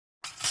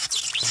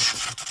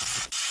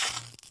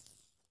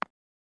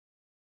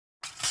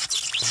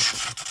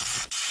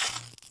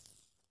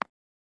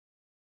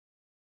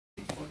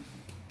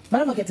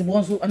Madam get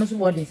one so and also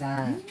what is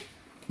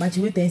but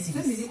you wait 10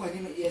 cities.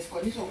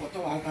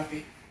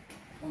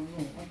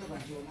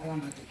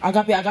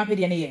 Agape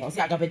the any or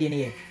see agape the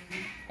any.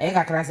 I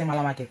got class in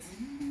Mala market.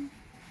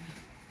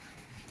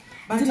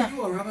 But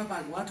you rubber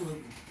bag, what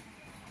to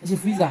it's a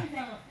freezer.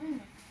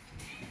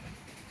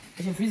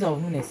 It's a freezer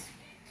of newness.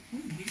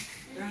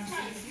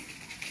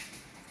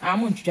 I'm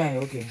going to try,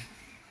 okay.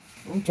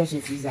 I'm just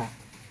a freezer.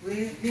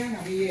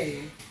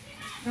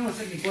 No, I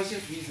said because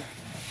freezer.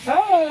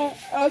 Oh,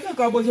 I think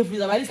I was a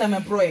freezer, but this time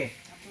I'm employee.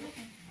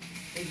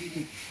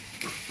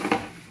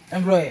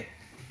 Employee.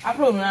 A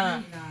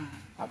problem,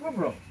 a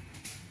problem.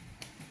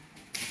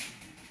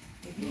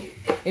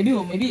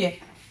 Maybe.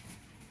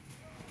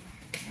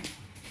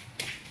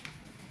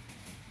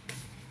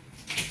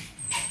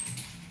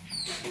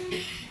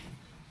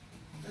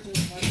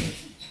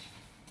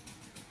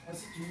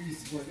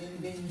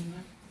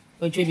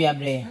 What you be a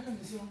brain?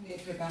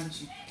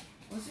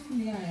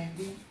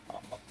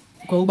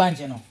 Go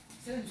banjo no.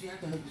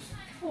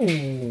 Oh.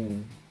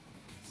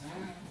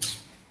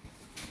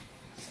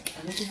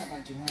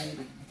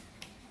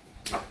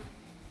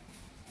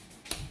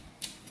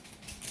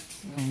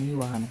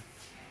 You are.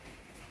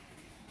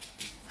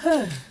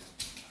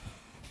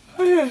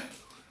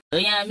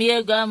 Yeah, me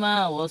a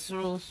grandma was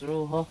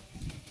through her.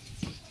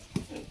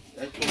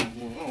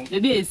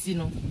 Maybe a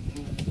sino.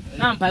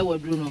 Now I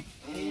would Bruno.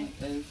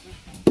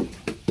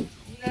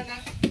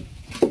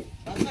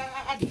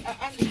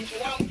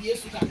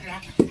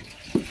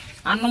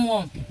 I no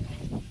more.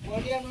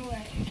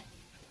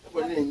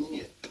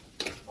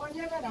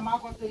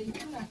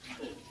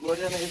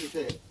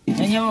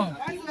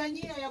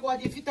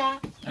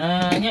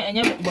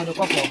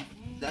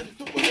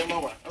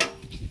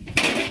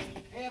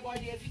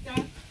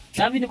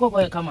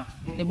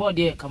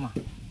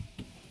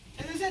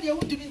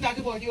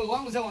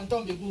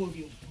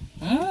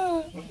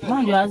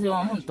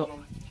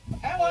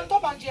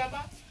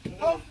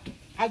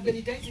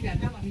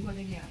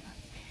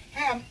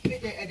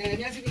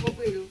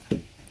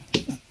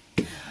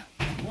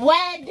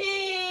 Wedding.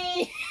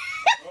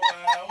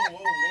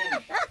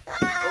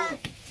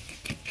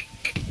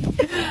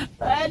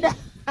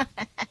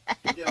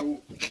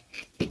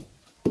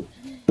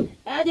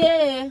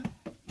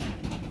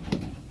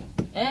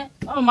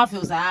 Oh, my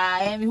feels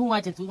I am who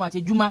wanted too much.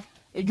 A Juma,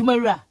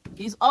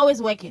 he's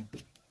always working.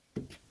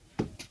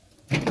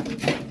 I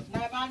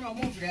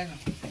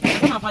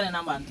find a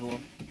number to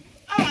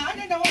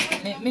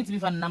me to be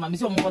fun number.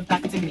 Miss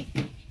contacting me.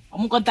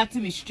 I'm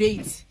contacting me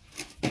straight.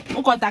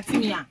 Contacting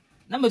me.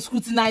 Number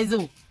scrutinize.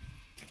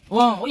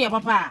 Oh, yeah,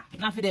 papa.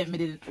 Nothing that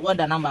made it. What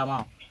the number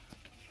amount?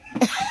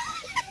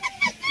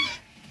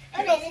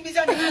 I don't be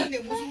something. I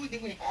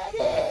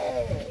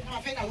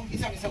think I won't be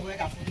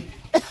somewhere.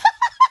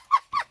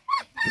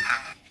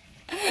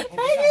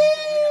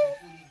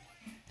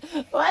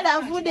 What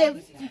a food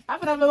name. I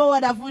don't remember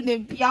what a food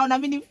name. Yawn, I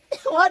mean,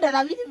 what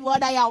I mean,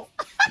 what I yaw.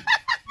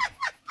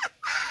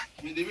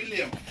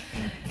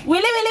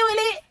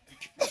 Willie.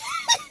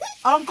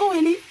 Uncle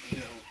Willie.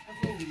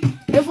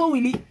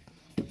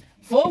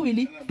 For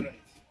Willie.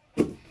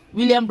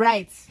 William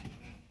Bright.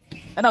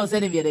 And I was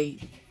saying the other day.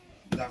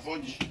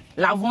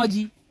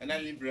 Lavonji. And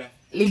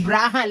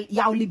Libra.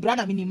 Yaw Libra,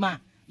 na minima.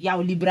 Yaw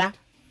Libra.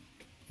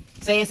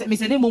 Say,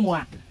 Miss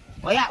Momo.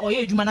 Oh, yeah,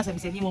 you manage to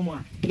say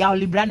Momo. Yaw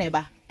Libra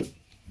neighbor.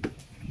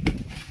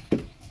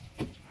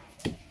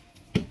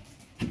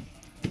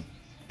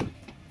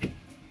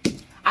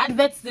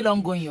 Advert still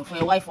ongoing for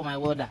your wife or my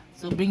order.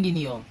 So bring in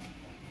your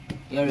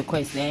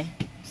request, eh?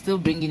 Still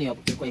bringing your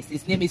request.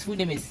 His full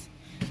name is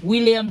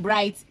William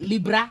Bright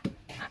Libra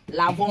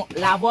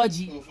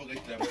Lavoji.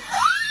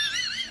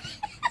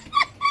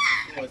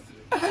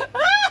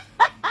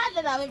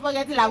 Let me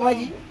forget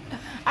Lavoji.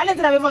 I let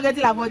me forget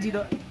Lavoji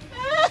though.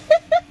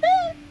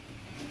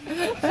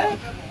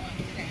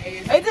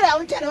 I did I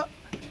will tell you.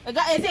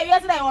 I said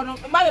yesterday I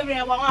want my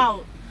baby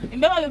wow.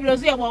 Remember we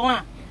see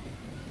one.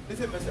 This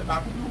is I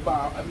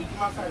mean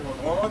my side or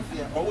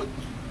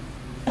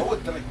what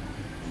three.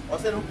 I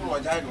said who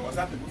was I or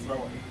something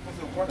before.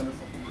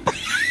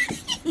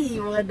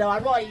 You were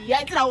the boy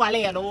yet now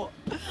no.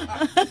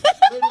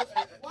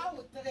 What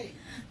would today?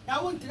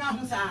 Now won't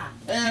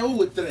who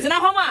would three?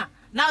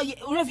 Now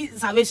you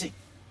salvation.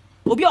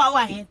 Obi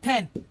our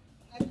 10.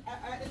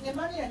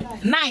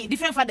 9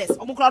 different fathers.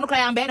 Omukra no cry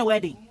am be na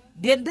wedding.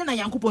 Then na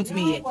yankopon to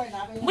me here.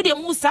 Mo de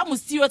mu some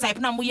stereotype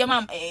na mo ye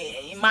man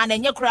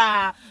enye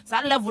kra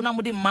sa level na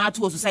mo de ma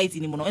to society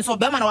ni mo no. So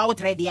be man na wa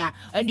wotre dia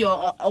and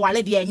your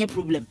wale dia enye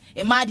problem.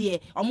 E ma de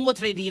omo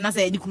wotre dia na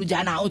say ni kuru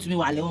ja na otumi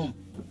wale home.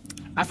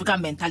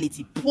 African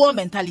mentality, poor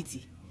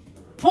mentality.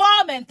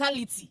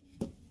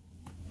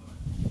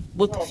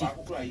 Both of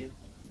you.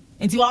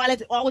 Nti wa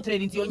wotre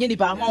nti onye ni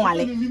ba mo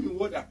wale.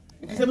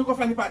 Nti se me ko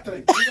fa ni pa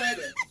 3.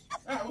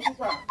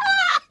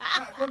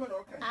 Come on,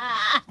 okay.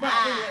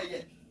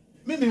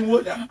 Mimi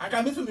woda, I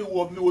can miss me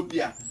wo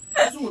bia.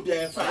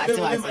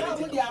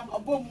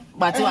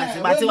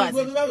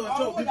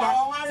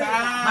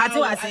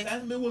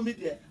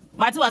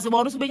 Bati was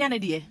about to be an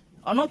idea.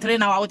 Or not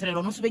train our train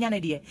on to be an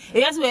idea.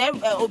 Yes, we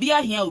Obi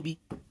here, Obi.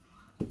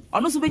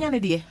 Or not to be an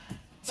idea.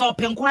 So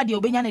Penquadi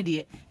obey an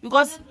idea.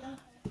 Because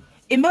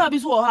it may be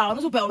so how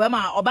no super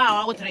Obama or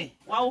bow our train.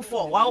 Wow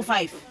 4, wow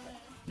 5.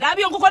 That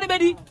be Uncle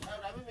Baby.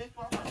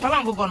 Come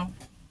on, go on.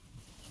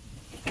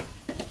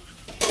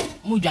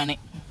 Mujane.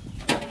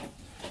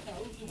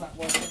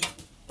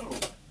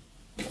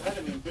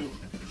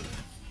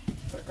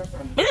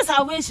 This is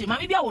salvation.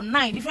 Maybe I will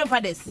 9 different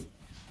fathers.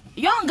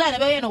 Young guy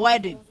never in a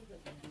wedding.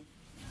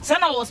 Son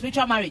was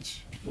spiritual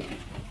marriage.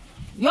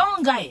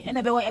 Young guy and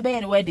never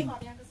in a wedding.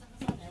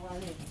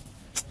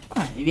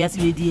 Yes,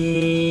 we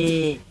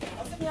did.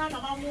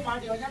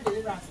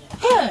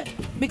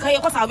 Because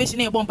your salvation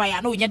is bomb by I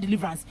know your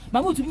deliverance.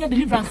 My move to be a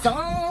deliverance. No,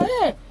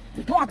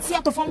 I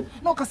see to form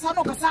no cassa,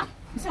 no cassa.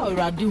 So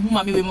I do whom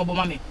I mean,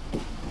 mommy.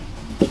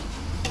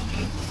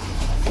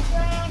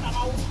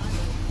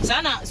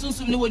 Sana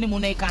soon knew any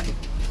money can.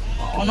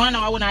 On 1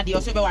 hour when I did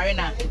also be worried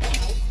now.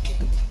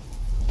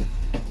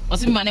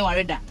 What's in money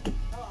worried that?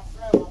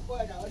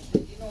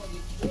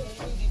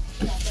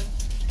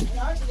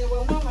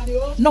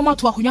 No more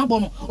to a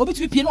bono, or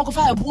between Pino of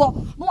fire,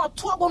 no more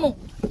to a bono.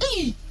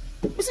 Eh,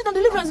 you see the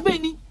deliverance,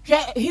 Benny,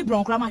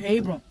 Hebron, Grandma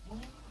Hebron.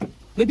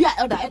 Maybe I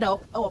elder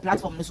our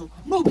platform, so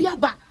no be a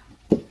back.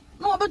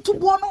 No, but to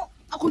bono,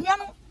 a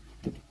cuniano.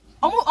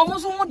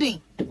 Almost one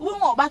day. We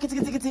won't back it,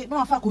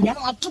 no,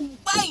 Facuano, to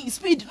buy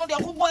speed, no, they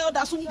are boy,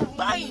 that's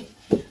buy.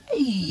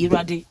 Hey,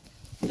 Raddy.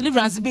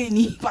 Deliverance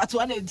Benny, part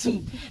 1 and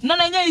 2.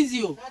 None is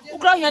you. Who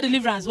cry here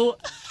deliverance? Oh,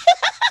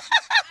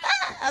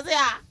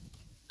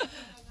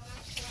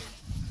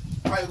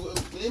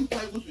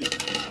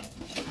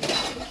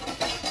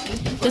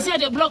 they say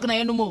the block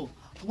na no more.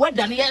 What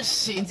done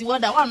yes, into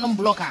what that one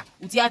blocker.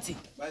 Utiati.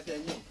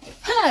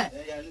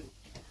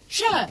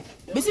 Sure.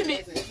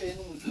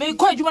 Me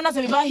quite you wanna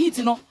say by heat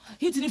no.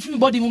 Heat in free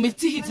body me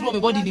heat no me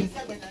body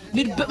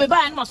me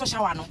buy no so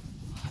shower no.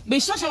 Me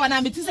so shower na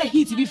me say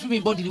heat be free me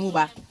body mu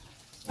ba.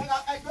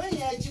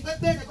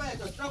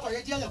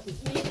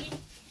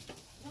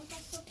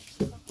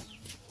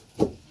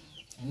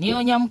 Ni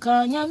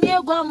onyamka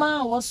nyamie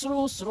gwama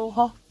wasuru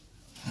ho.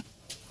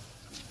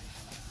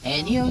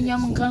 Eni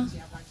onyamka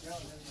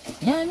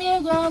nyamie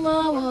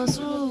gwama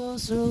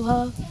wasuru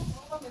ho.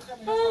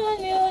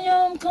 Eni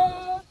onyamka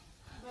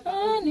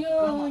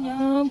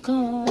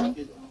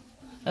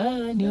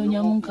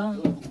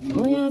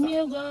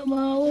nyamie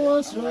gwama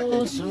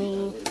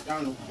wasuru.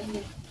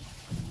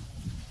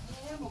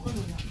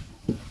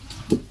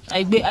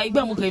 I be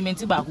mo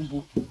claimant ba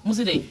kubo.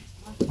 Musi dey.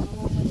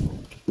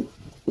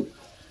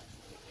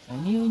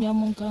 Eni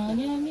onyamka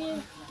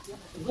nyamie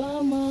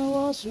gwama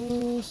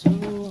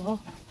wasuru.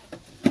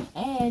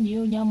 Eni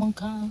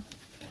onyamka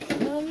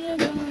nyamie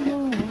gwama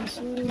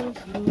wasuru.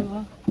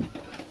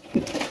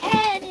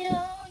 Eni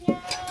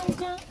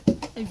onyamka.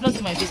 I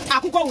flush my face.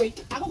 Akuko we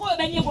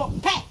be nyego.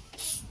 Hey.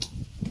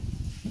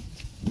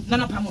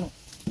 Nana pamono.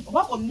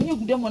 Oba ko ni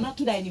egude mo na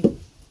to dai ni.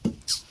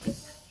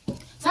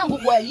 Sangu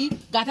boy yi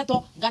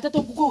gateto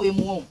kuko we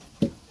mu.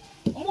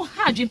 Omo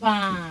haji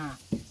pa.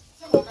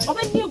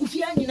 Oba ni egu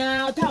fia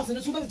nyina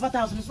 1000 so be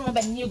 4000 so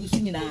be ni egu su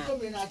nyina.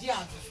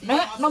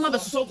 No ma be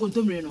so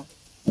kontomre no.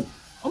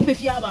 Omo be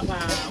fia ba pa.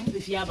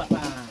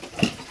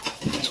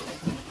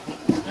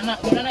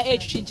 Nana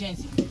age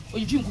change.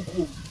 Oju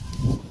nkuku.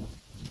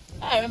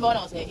 I remember when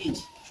I was age.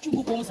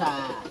 Chukuku sa.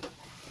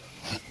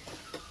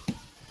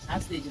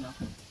 At stage now.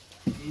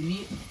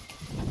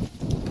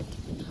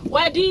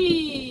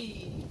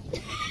 Wadi.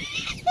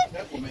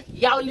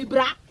 Yao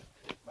Libra.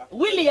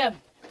 William.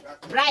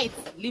 Right.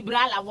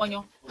 Libra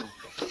Lavonyo.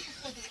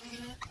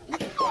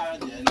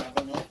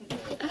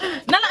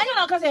 Nana, I don't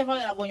know because I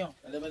found Lavonyo.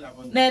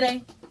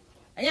 Nere.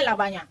 I know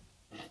Lavanya.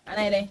 And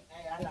I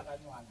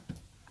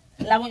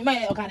Lavonyo,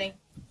 my okay.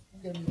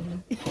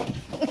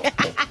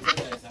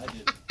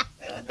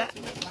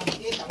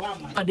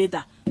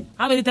 Data.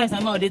 How many times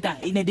am I on data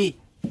in a day?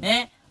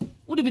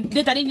 Would be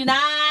data in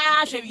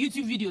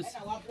YouTube videos?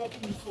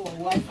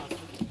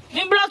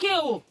 Me block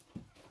you.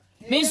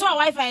 Me saw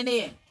Wi-Fi in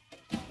there.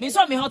 Me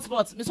saw me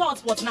hotspot. Me saw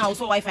hotspot now.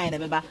 So Wi-Fi in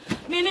there,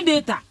 me need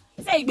data.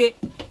 Say, be.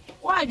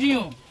 Why do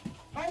you?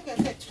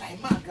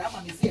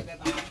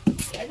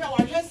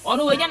 Oh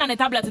no, when you're on the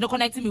tablet, you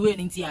connect me with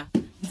India.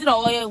 Instead of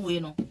all way,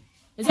 no.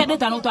 They said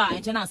data no to our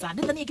channel.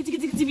 Data ni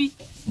TV.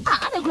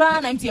 Ah, the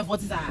grand MTF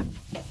 40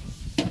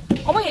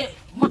 oh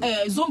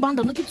my zone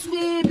bundle no kitu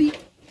baby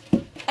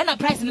and a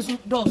price in so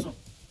dozo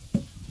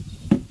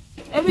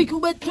every ku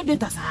bet to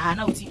data sa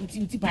na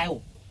uti pai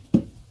o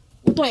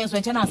uto yeso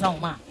enche na sa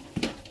ma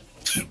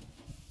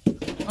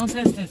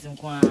nonsense things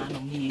nkwa no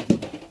me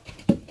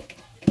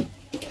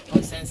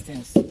nonsense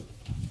things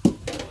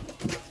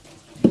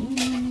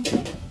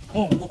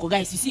oh ngoko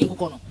guys you see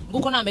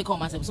ngoko na make come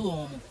myself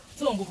so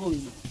ngoko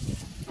we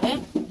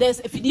there's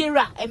a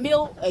fidera a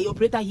male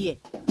operator here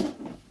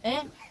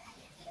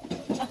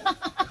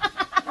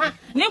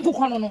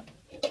Nekukono no.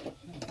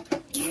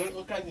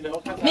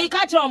 Me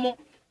catch on.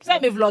 Say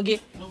me vlog.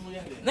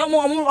 No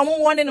more. I'm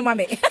warning the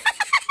mommy.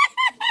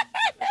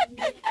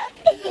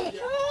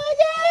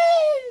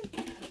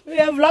 We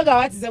are vlogger.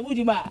 What is a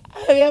woody ma?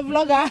 We are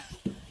vlogger.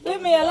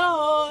 Leave me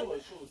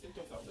alone.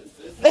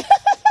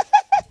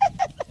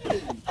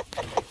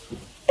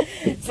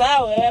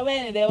 So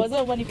when there was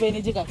no money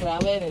penny to cry,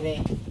 when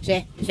they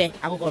she,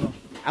 I go on,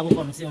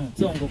 soon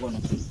go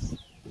on.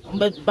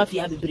 But Buffy,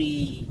 I'll be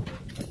brave.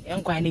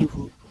 I'm quite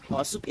new.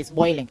 Our soup is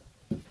boiling.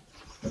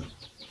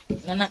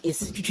 Nana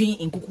is between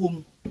in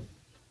cuckoo.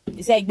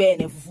 It's like bear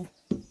and fufu.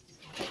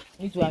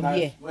 Me too, I'm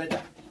here.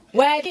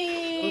 Where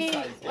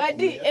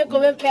the echo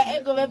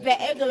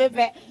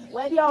pet.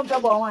 Where the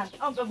uncle one,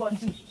 uncle one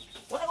two.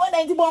 What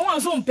I do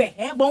one some pet,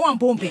 but one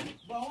pump.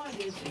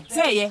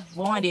 Say, yeah,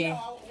 one day.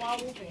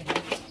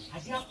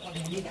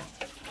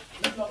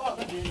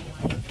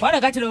 What I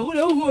got to know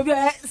who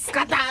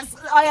scatters.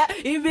 Oh, yeah,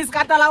 if it's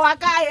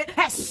Catalawaka,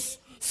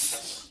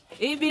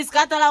 if it's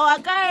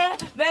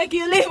Catalawaka, make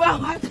you leave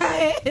our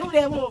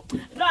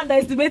don't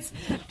underestimate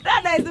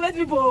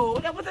people.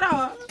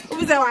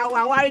 Who's a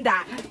worried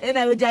that? And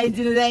I will just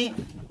do the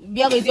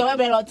be with your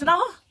umbrella to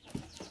know.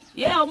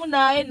 Yeah, I'm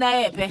not in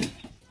the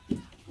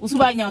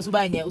Usubanya.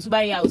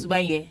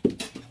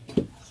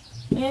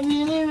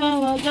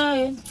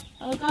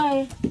 Okay.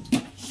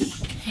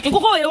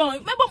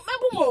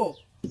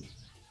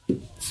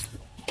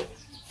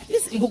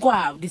 This is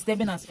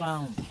disturbing us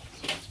found.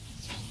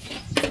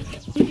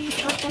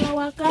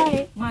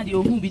 Man,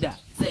 you who be that?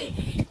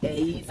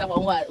 Say,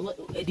 someone who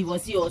a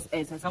divorcee or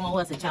someone who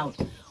has a child.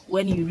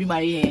 When you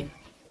remarry her,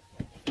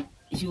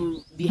 she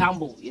will be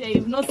humble.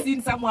 You've not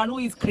seen someone who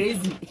is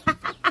crazy.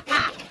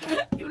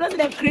 You've not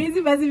seen a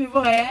crazy person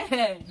before,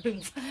 eh?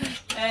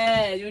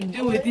 You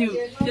deal with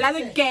you. She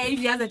doesn't care if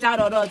she has a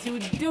child or not. She will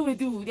deal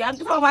with you.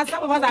 Some of us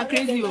are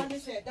crazy.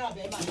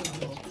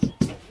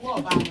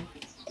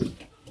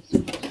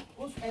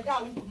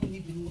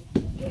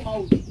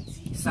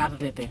 Sad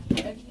Pepe.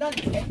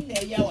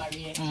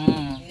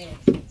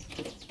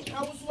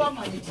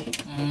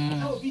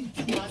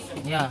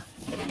 Yeah.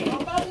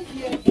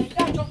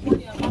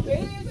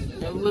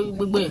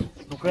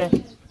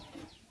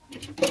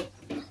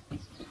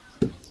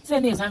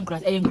 Send us and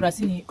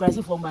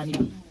crassi for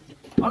money.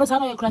 Honest, I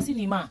know you're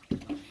crassing ma.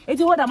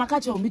 It's what I'm a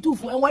catch on me too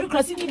for and why you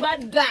crassing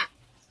bad that.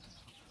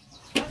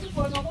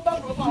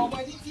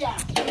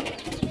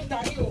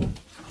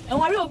 And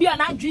why you'll be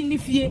an dream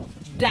if you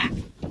that.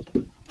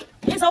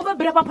 Yes, I'll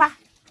be papa.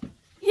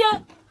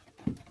 Yeah.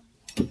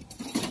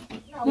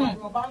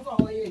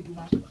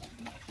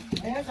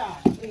 Yes,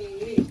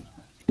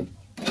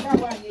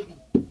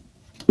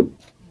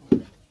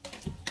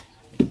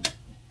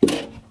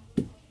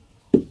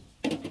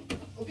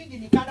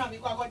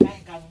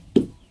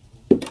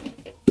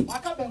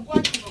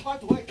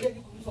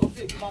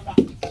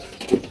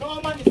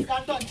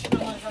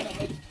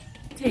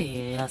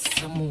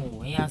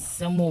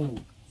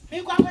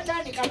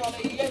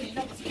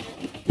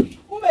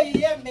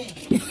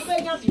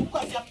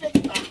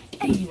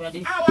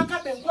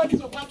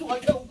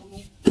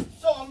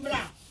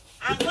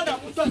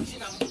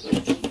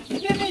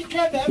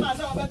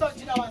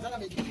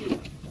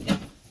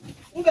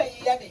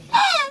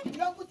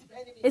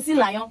 Is he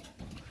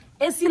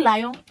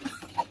lion?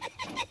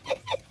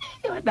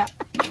 What that?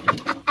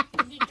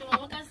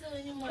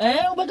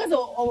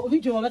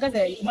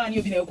 Because man,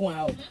 you've been a go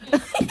out.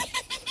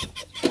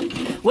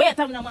 Where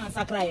time na man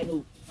sakra you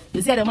know.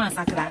 They say the man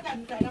sakra.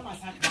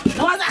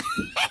 No was that?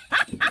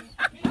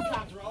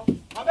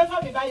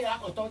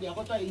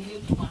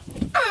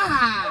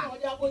 Ah.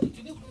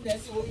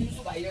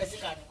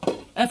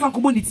 For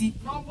community.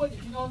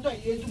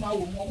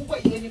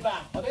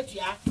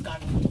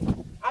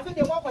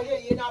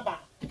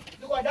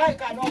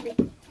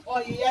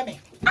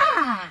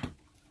 Ah.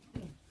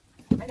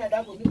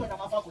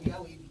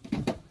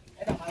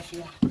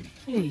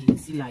 Hey,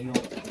 see lion.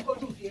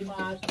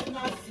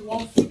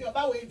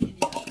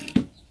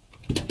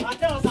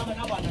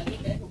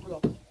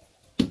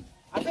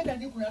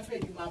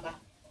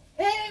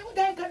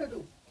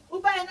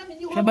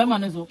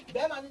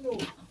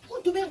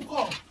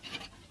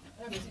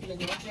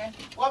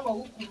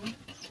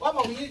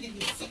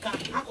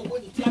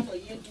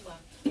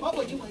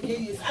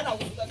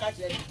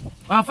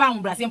 I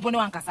found Brazil Pony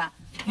one cassa.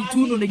 The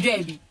two on the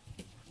JB.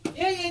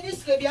 Yeah,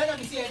 this could be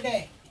another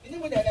there.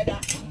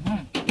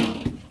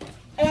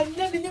 And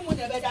then the name would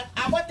never that.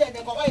 I want them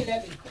to go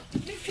 11.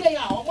 This say,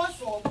 I want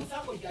so.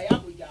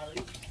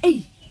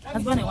 Hey,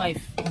 husband and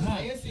wife.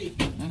 I see.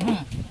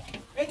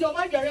 And your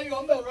mind, you're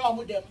wrong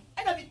with them.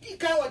 And I be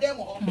kind of them.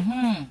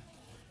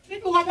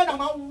 People have a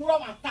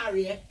wrong at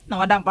no,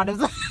 I don't bother.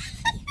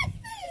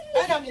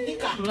 And I'm in the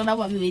car. Don't know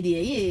what we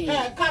did.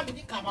 Yeah, come in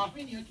the car. I've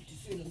been here to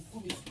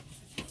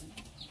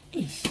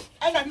see.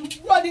 And I'm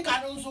running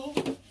also.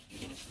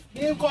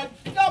 They got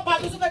no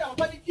bad to get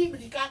a team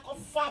in the car of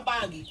far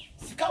baggy.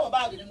 Sick our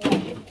bag in the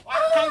morning.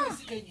 What time is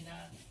sick in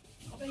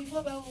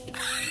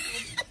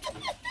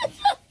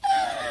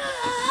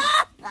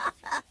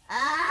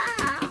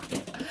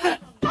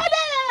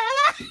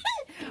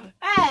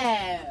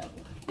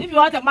you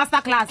want a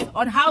master class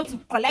on how to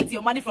collect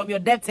your money from your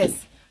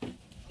debtors,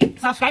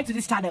 subscribe to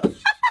this channel.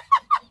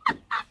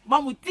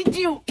 Mom will teach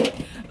you.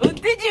 Will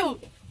teach you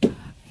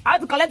how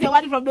to collect your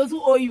money from those who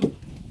owe you.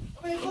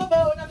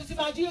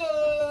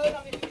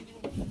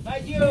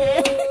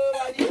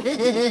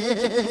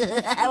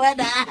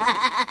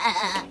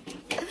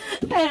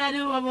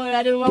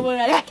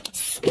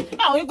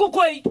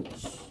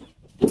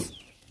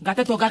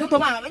 Gateto,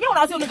 ma. You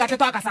want to see only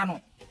gateto akasano.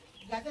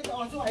 Gateto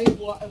also I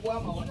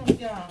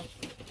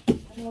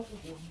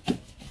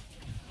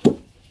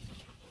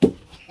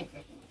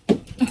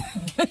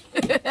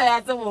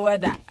that's a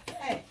weather.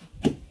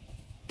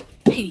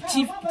 Hey,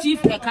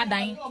 chief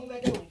Ekadan.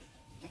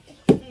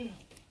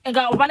 And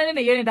got one in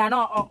the unit. I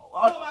know.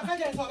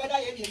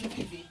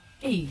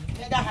 Hey,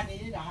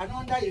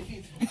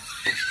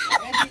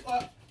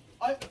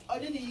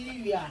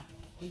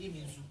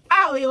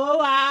 oh, you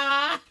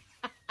are.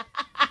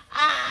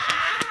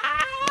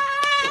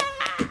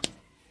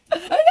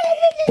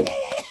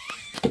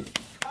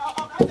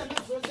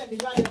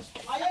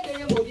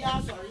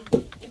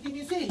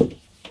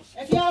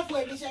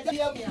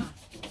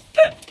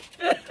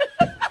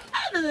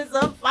 This is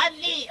so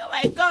funny. Oh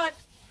my God.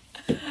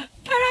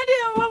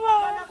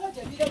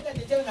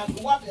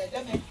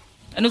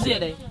 I don't see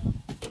it.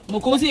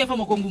 Mokosi from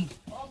Mokongum.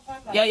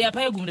 Yeah,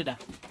 pay a good.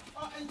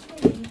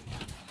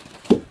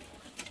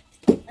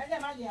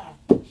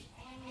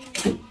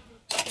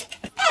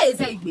 Hey,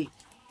 Zagbe.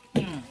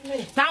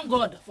 Thank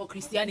God for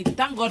Christianity.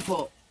 Thank God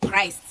for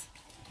Christ.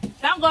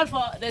 Thank God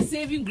for the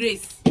saving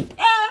grace.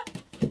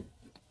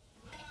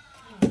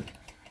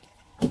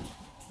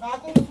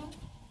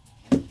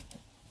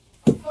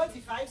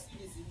 45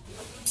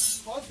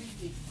 citizens,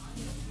 450.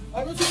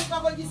 I don't think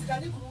about this.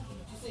 Can you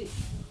say?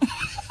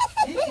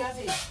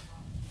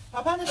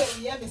 Papa never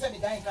hear me say me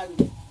dying carry.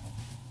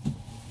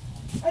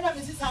 And I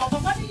miss how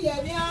Papa hear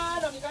me and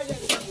I carry.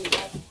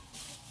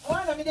 I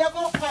want me there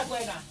go quite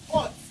well now.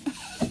 What?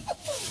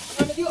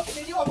 I mean,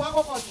 you are one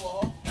court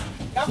war.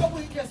 Yakobu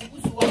interest is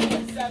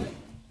 1.7.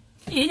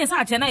 Yes,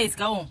 I China is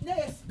gone.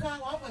 Yes,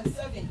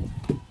 1.7.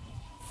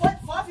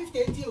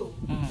 450 too.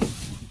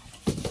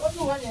 What do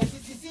one is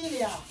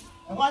Cecilia?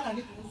 And one I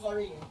need to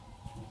sorry.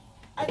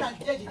 I don't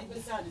judge the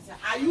person and say,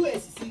 are you a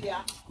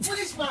Cecilia?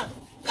 Foolish man,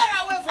 get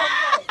away from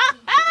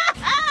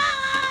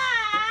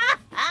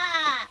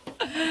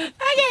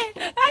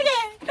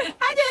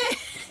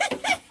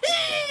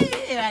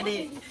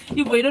me.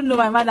 You boy don't know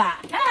my mother.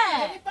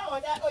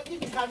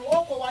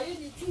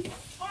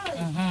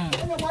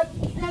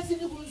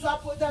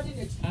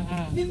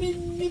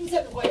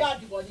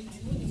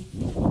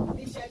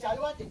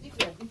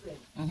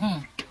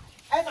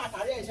 And my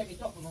career is a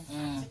bit of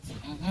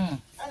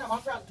and I'm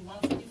afraid to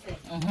manage different.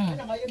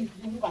 And I'm a young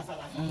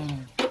Basala.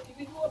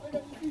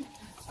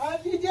 I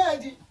did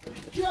it.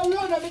 You are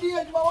not a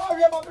video, my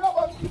warrior, my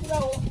brother.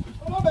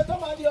 I'm a better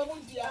man, dear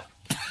Mundia.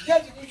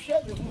 Judging you,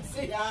 share the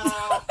say,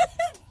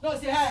 no,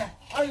 say, hey,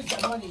 how is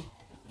the money?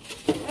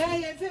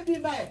 Hey, baby,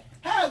 man.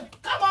 Hey,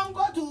 come on,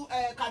 go to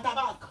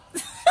Katabak.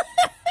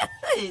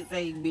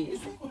 Say, me.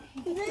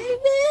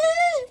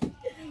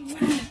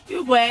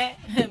 You boy,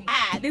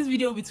 this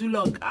video will be too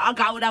long.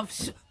 I would have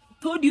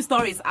told you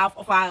stories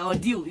of our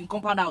ordeal in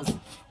compound house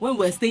when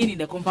we were staying in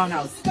the compound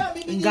house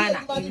in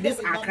Ghana, in this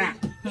Accra.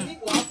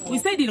 We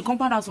stayed in the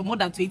compound house for more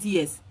than 20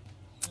 years.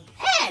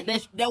 Hey,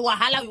 the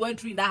wahala we went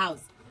through in that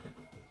house.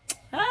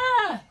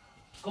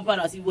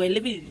 Compound house, we were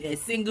living in a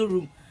single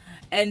room,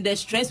 and the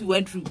stress we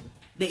went through,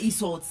 the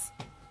insults.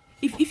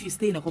 If you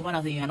stay in a compound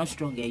house and you are not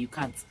strong, you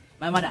can't.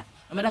 My mother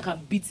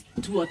can beat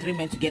 2 or 3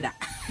 men together.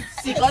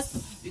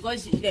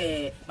 because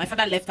my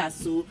father left her,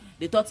 so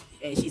they thought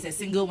she's a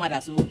single mother,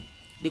 so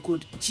they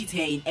could cheat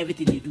her in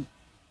everything they do.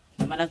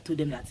 My mother told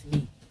them that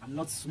me, I'm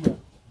not small.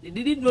 They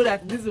didn't know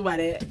that this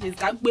woman, she's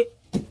can't wait.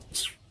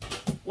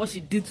 What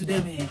she did to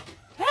them.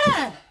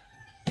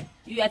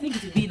 I think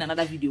it will be in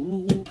another video.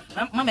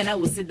 Mom and I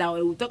will sit down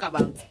and we'll talk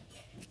about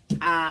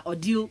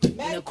ordeal in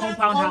a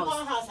compound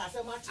house.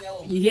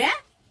 Yeah?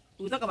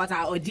 We'll talk about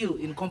our ordeal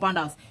in compound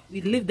house.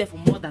 We lived there for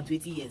more than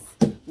 20 years.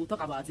 We'll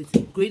talk about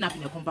it. Growing up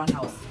in a compound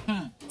house.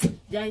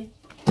 Jai,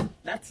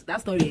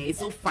 that story is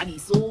so funny,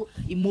 so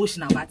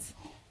emotional, but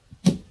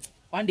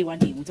one day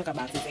we'll talk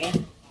about it.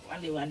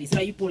 One day. So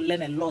you people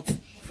learn a lot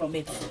from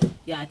it.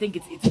 Yeah, I think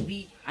it will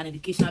be an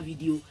educational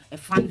video, a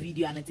fun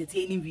video, an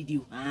entertaining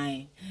video.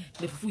 Aye.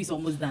 The fufu is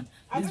almost done.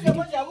 This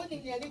video.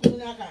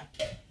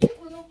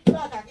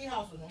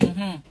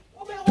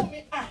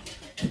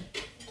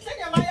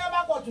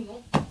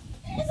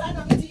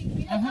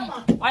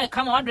 Why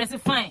come on, dress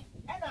it fine.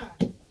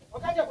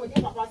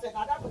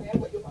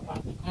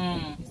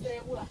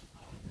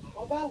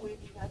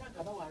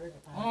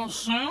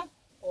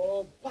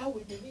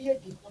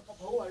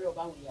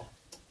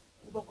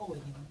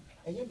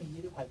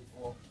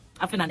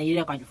 I feel an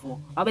area quite before.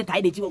 I'll be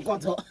tied to a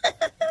quarter.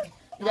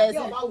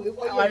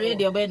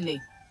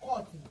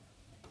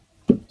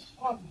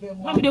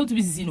 Mommy don't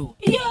be zino.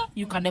 Yeah,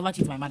 you can never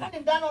cheat my mother.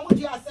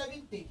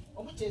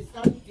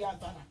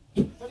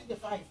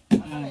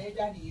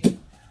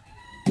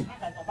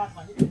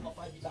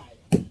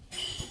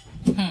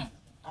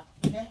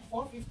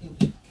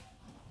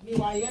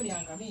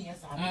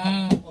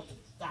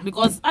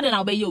 Because I don't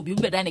know about you, be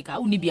better than a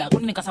Unibia,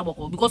 couldn't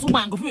Casaboko, because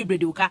woman go free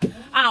breduka.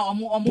 Ah,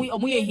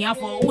 here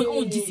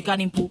for Jessica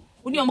Nimpo,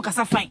 Unium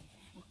Casa fine.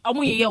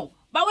 Yo,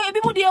 but where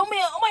people dear me,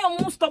 my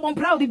own stop on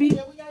proud to be. You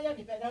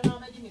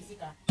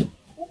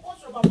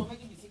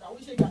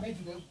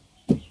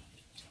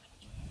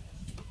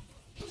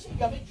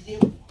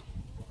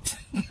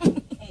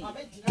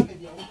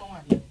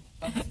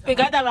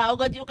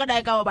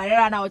can go by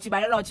now,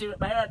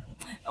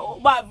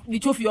 but the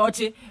trophy or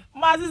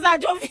Master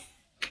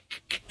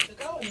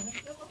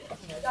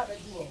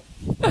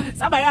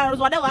somebody else,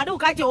 whatever I do,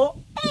 catch you.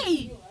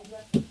 Hey,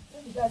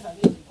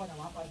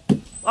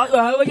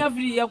 when you're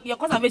free, your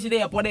conservation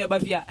there upon there,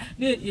 but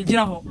you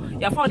general,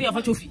 you found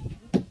your trophy.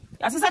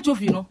 That's such a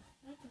trophy, no.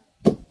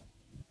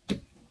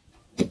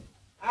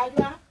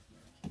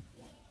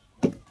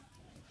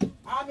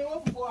 I'm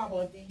over for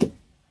about it.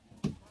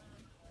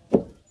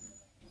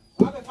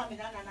 I'm a family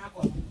and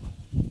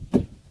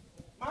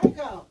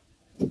Michael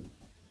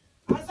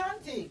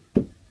Asante.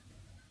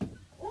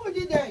 Who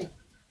did they?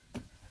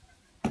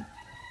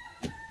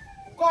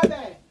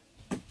 Kobe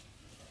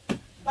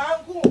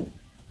Banku.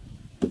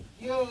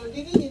 Yo,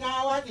 didn't you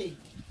know what?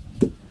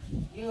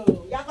 Yo,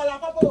 Yakola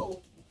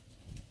Popo.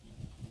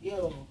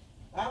 Yo,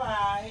 bye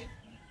bye.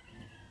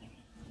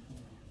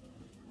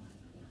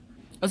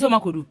 What's up,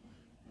 Makudu?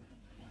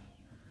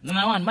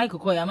 Number one, Michael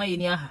Koy, am I in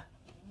here?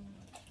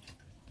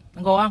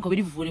 Go on, could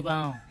be for the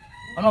pound.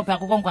 I know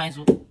Paco Conquines.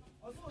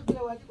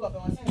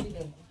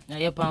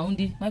 Yeah,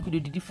 poundy, Michael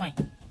did define.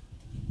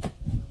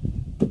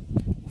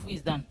 Food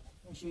is done.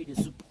 I'll show you the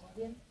soup.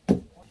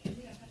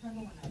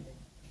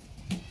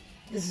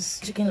 This is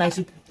chicken like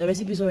soup. The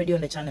recipe is already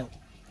on the channel.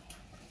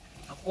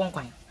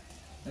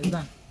 It's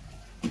done.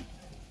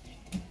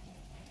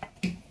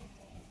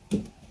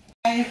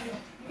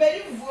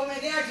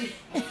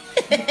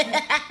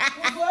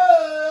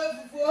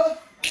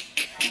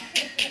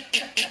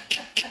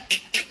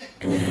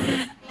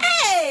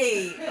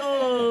 Hey!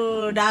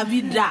 Oh,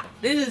 Davida,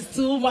 this is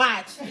too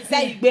much.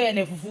 Say you burn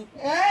fufu.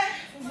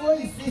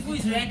 Fufu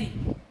is ready.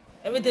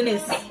 Everything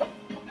is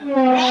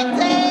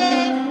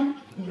ready.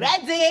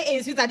 Ready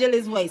in Sweet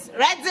Adela's voice.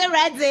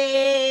 Ready.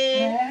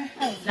 Yeah.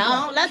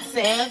 Now let's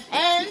serve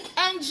and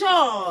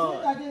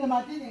enjoy.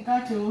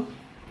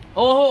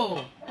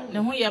 Oh,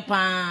 no who ya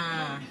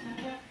pa.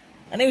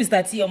 And then we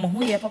start here.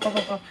 Who ya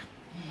papa.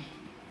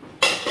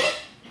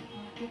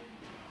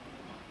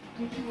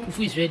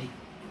 Fufu is ready.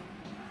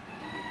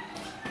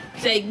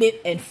 Say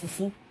meat and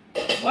fufu.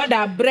 What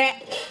a bread.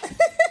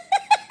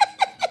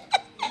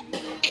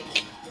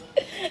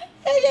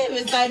 I gave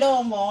it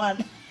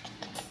one.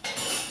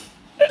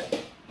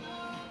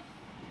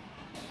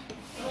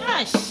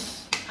 Gosh,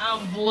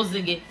 I'm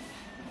buzzing it.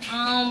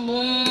 I'm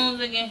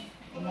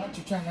not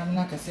to try. I'm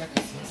not a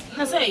circus.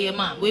 I say, yeah,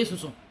 ma, wait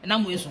so. And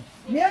I'm waiting.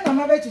 Yeah, I'm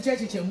about to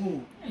church a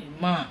move.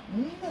 Ma,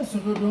 so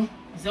good.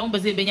 Some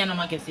busy Benana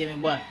market, see me,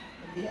 boy.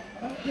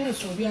 Yes,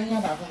 so be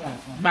another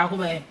back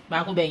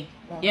bay.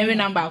 Every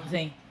number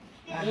saying,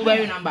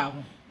 very number.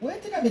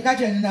 Wait till I be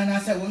catching and I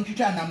said, won't you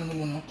try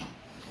Namuno?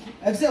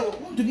 I said,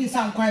 want to be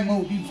some crime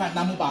more being found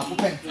Namu.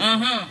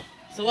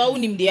 So I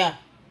wouldn't him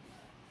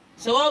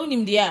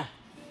dear.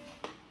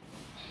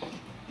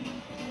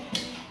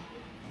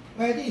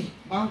 Ready,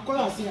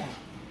 Uncle.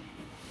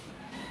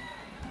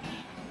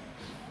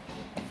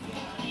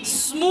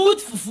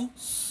 Smooth, fufu,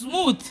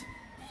 smooth.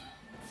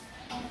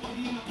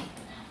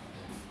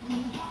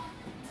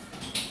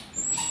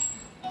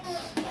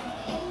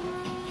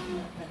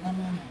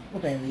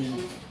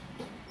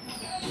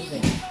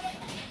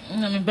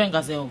 I'm in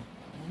Bengazel.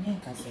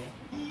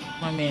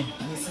 Mammy,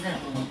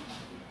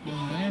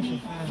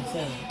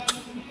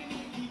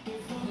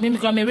 maybe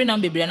come a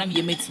random baby and I'm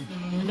your meat.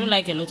 I don't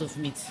like a lot of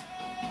meat.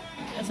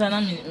 That's why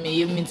I'm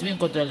mean to be in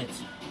toilet.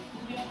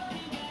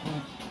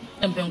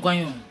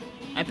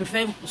 I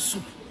prefer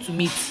soup to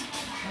meat.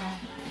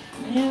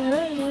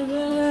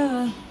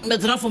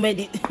 But not for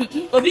me.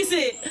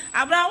 Obviously,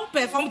 Abraham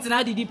performed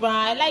tonight.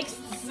 I like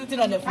sitting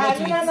on the floor.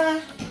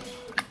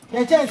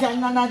 The chance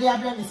and none of the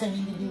other is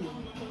sending you.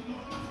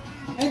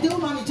 And do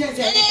money chance.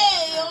 Hey,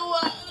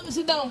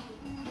 sit down.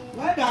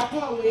 Where the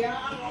poor we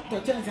are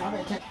to chance have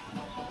a check.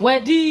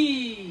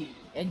 Weddy,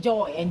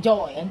 enjoy.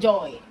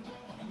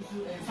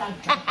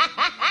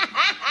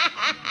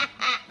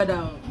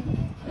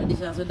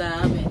 This is what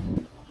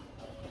happened.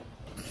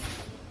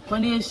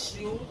 Punish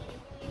you.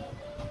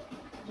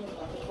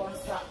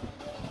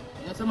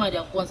 Somebody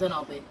are concerned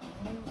of it.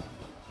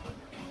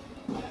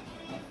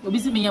 You'll be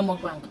seeing me a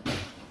mock bank.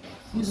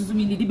 This is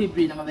me, the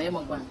baby, and I'm a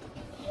mock bank.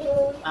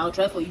 I'll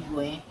try for you,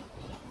 boy.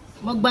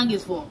 Mock bank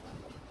is for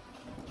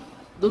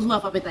those who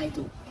have appetite.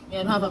 Me,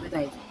 I don't have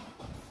appetite.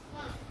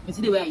 You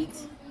see the way I eat?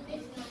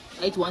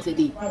 I eat once a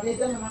day.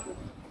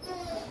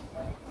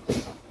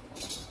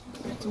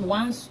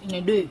 Once in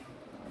a day.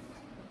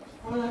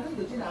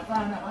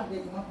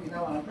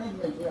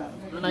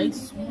 And I eat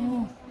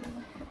small.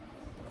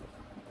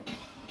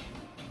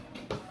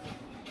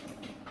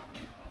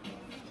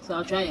 So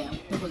I'll try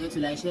it. Don't forget to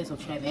like, share,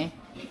 subscribe, eh?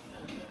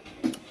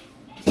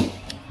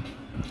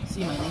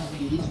 See my next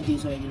video. This video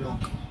is already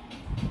long.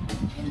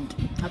 And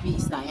happy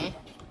Easter, eh?